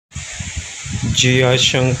Jiya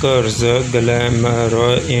Shankar's glamour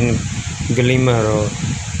in glimmer.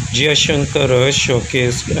 Jiya Shankar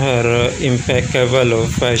showcased her impeccable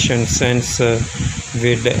fashion sense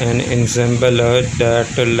with an ensemble that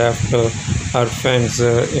left her fans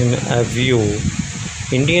in awe.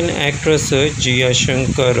 Indian actress Jiya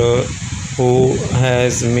Shankar, who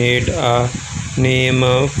has made a name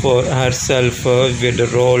for herself with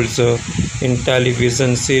roles in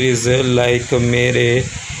television series like Mere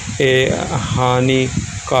Hani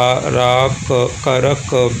Karak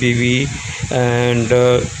Bibi and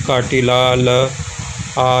Katilal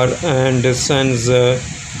R and Sons,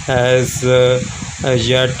 has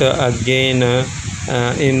yet again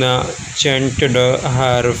enchanted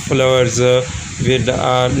her followers with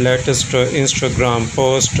our latest Instagram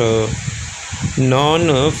post.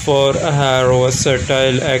 Known for her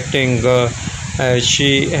versatile acting,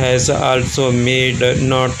 she has also made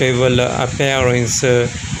notable appearance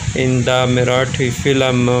in the Marathi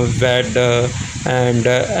film Ved and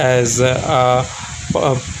as a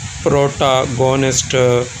protagonist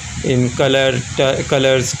in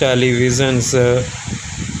Colors Television's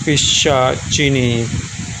Pishachini.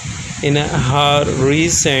 In her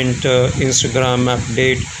recent Instagram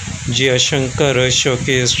update, Jiya Shankar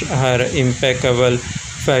showcased her impeccable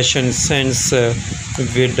fashion sense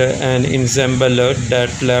with an ensemble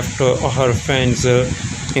that left her fans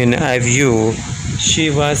in awe. She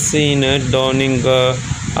was seen donning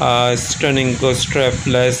a stunning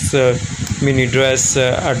strapless mini dress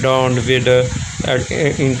adorned with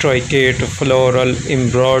intricate floral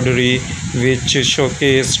embroidery, which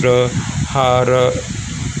showcased her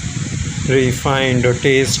refined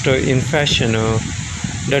taste in fashion.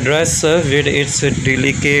 The dress, with its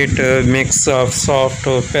delicate mix of soft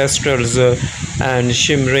pastels and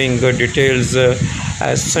shimmering details,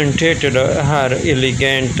 accentuated her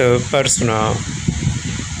elegant persona.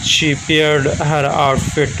 She paired her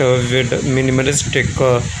outfit with minimalistic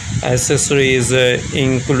accessories,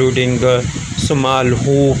 including small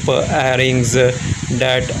hoop earrings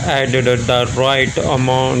that added the right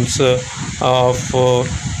amounts of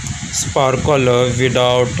sparkle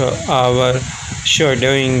without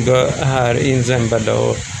overshadowing her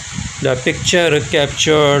ensemble. The picture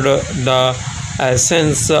captured the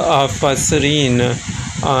essence of a serene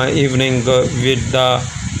evening with the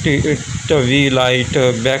twilight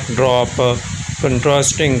backdrop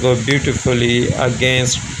contrasting beautifully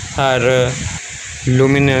against her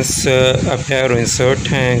luminous appearance.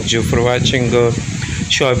 Thank you for watching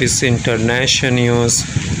Showbiz International News.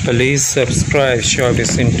 Please subscribe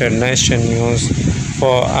Showbiz International News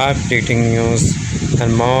for updating news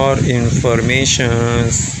and more information.